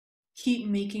keep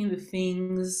making the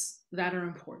things that are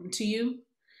important to you,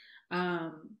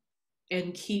 um,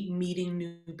 and keep meeting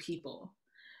new people,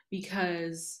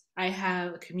 because I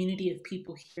have a community of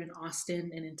people here in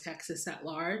Austin and in Texas at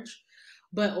large.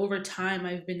 But over time,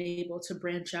 I've been able to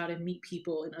branch out and meet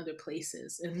people in other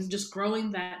places, and just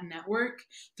growing that network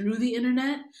through the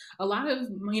internet. A lot of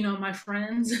my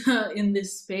friends in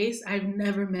this space I've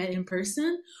never met in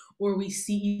person, or we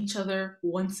see each other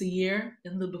once a year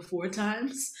in the before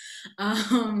times.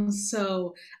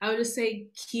 So I would just say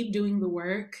keep doing the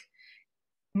work,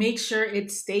 make sure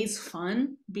it stays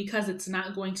fun, because it's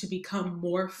not going to become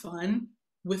more fun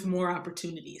with more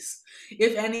opportunities.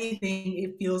 If anything,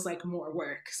 it feels like more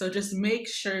work. So just make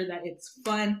sure that it's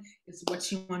fun, it's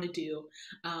what you want to do,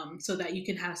 so that you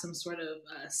can have some sort of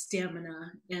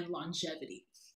stamina and longevity.